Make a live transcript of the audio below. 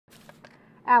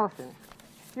Alison,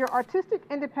 your artistic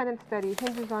independent study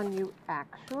hinges on you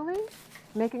actually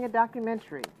making a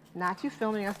documentary, not you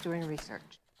filming us doing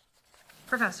research.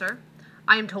 Professor,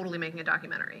 I am totally making a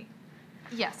documentary.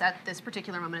 Yes, at this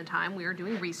particular moment in time, we are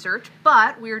doing research,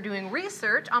 but we are doing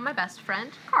research on my best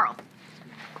friend, Carl.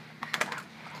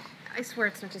 I swear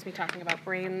it's not just me talking about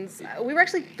brains. We were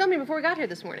actually filming before we got here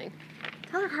this morning.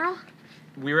 Tell her, Carl.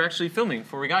 We were actually filming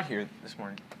before we got here this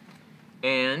morning.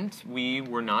 And we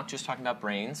were not just talking about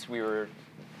brains, we were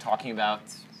talking about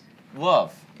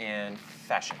love and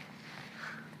fashion.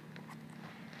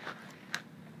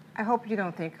 I hope you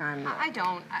don't think I'm... I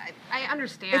don't. I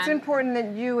understand. It's important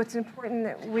it's important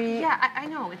that we... Yeah, I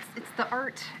know. It's the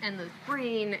art and the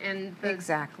brain and the...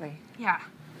 Exactly. Yeah.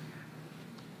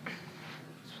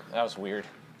 That was weird.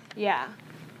 Yeah.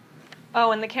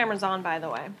 Oh, and the camera's on, by the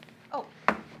way. Oh,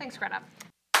 thanks, Greta.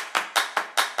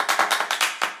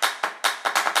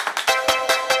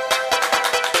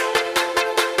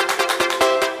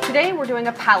 Today we're doing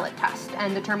a palate test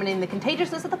and determining the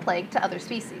contagiousness of the plague to other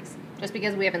species. Just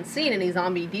because we haven't seen any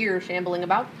zombie deer shambling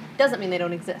about doesn't mean they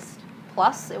don't exist.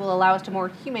 Plus, it will allow us to more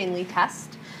humanely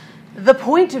test the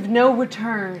point of no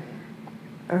return.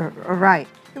 Right.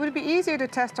 It would be easier to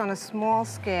test on a small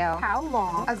scale how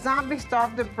long a zombie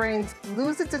starved of brains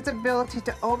loses its ability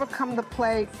to overcome the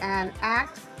plague and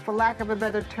act, for lack of a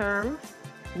better term,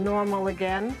 normal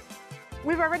again.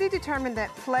 We've already determined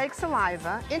that plague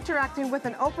saliva interacting with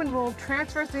an open wound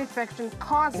transfers the infection,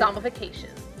 causing Zombification.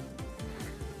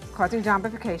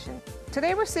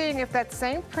 Today we're seeing if that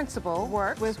same principle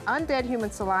works with undead human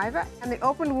saliva and the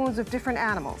open wounds of different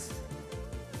animals.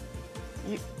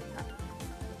 You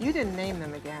didn't name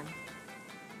them again.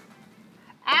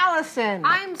 Alison!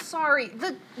 I'm sorry.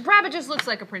 The rabbit just looks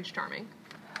like a Prince Charming.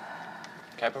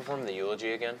 Can I perform the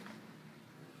eulogy again?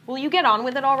 Will you get on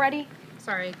with it already?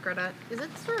 Sorry, Greta. Is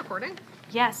it still recording?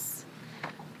 Yes.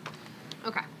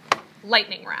 Okay.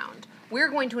 Lightning round. We're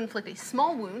going to inflict a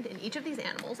small wound in each of these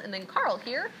animals, and then Carl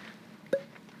here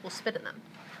will spit in them.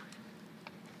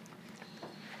 Do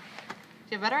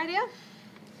you have a better idea?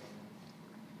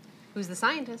 Who's the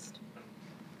scientist?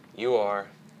 You are.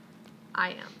 I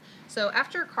am. So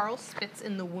after Carl spits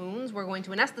in the wounds, we're going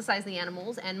to anesthetize the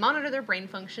animals and monitor their brain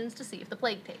functions to see if the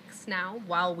plague takes. Now,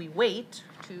 while we wait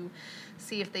to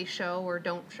see if they show or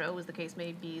don't show, as the case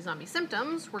may be, zombie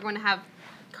symptoms, we're going to have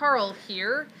Carl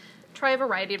here try a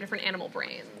variety of different animal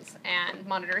brains and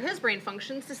monitor his brain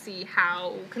functions to see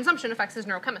how consumption affects his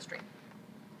neurochemistry.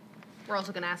 We're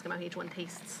also going to ask him how each one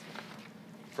tastes.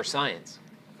 For science.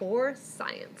 For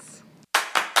science.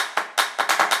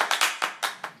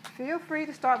 Feel free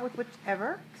to start with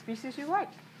whichever species you like.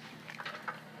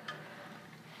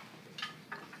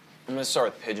 I'm gonna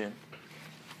start with pigeon.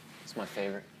 It's my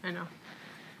favorite. I know.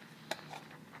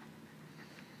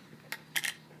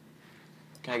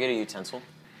 Can I get a utensil?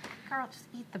 Carl, just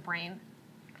eat the brain.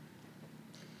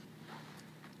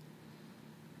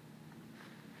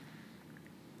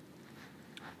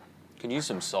 Could use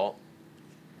some salt.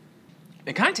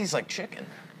 It kind of tastes like chicken.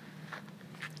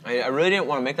 I really didn't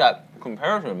want to make that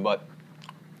comparison, but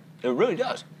it really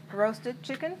does. Roasted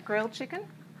chicken, grilled chicken.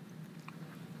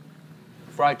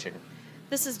 Fried chicken.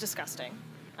 This is disgusting.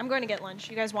 I'm going to get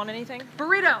lunch. You guys want anything?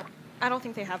 Burrito! I don't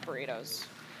think they have burritos.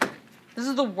 This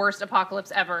is the worst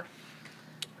apocalypse ever.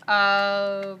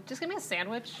 Just give me a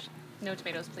sandwich. No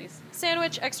tomatoes, please.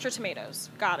 Sandwich, extra tomatoes.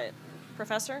 Got it.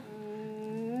 Professor?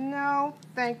 No,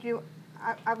 thank you.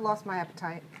 I've lost my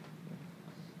appetite.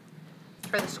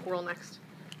 Try the squirrel next.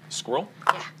 Squirrel?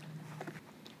 Yeah.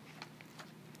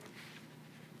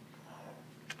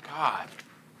 God.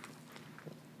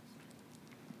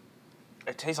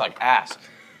 It tastes like ass.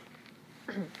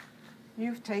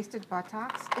 You've tasted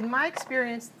buttocks? In my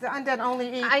experience, the undead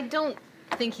only eat... I don't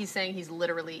think he's saying he's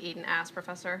literally eaten ass,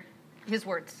 Professor. His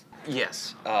words.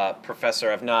 Yes,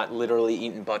 Professor, I've not literally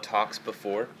eaten buttocks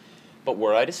before, but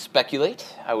were I to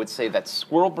speculate, I would say that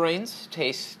squirrel brains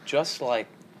taste just like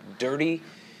dirty,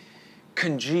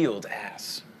 congealed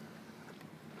ass.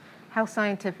 How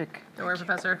scientific. Don't worry,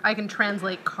 Professor. I can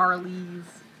translate Carly's.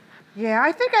 Yeah,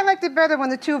 I think I liked it better when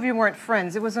the two of you weren't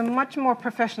friends. It was a much more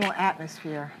professional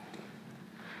atmosphere.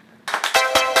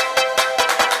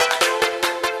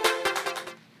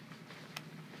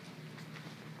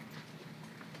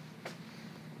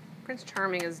 Prince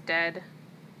Charming is dead.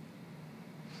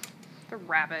 The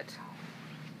rabbit.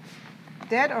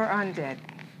 Dead or undead?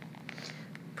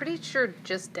 Pretty sure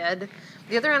just dead.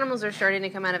 The other animals are starting to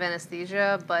come out of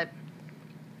anesthesia, but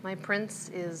my prince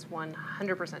is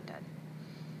 100% dead.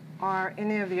 Are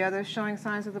any of the others showing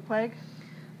signs of the plague?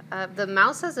 The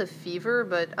mouse has a fever,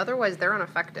 but otherwise they're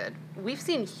unaffected. We've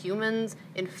seen humans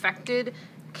infected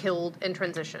killed and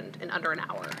transitioned in under an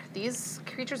hour. These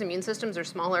creatures' immune systems are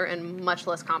smaller and much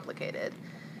less complicated.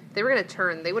 If they were going to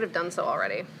turn, they would have done so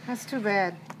already. That's too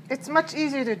bad. It's much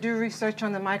easier to do research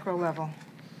on the micro level.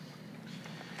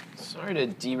 Sorry to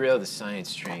derail the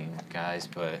science train, guys,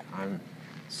 but I'm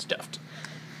stuffed.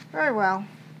 Very well.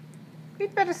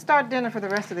 We'd better start dinner for the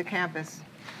rest of the campus.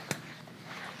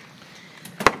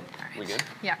 We good?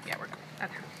 Yeah, we're good.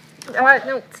 Okay.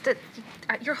 No,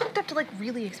 you're hooked up to, like,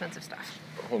 really expensive stuff.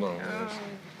 Hold on.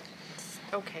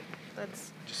 Okay,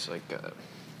 that's... Just like,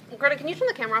 Greta, can you turn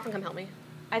the camera off and come help me?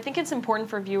 I think it's important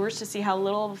for viewers to see how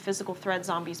little of a physical threat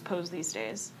zombies pose these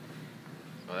days.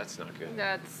 Oh, that's not good.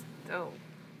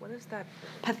 What is that?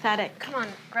 Pathetic. Come on,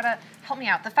 Greta, help me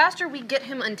out. The faster we get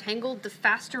him untangled, the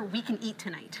faster we can eat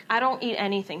tonight. I don't eat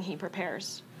anything he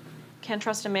prepares. Can't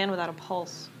trust a man without a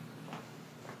pulse.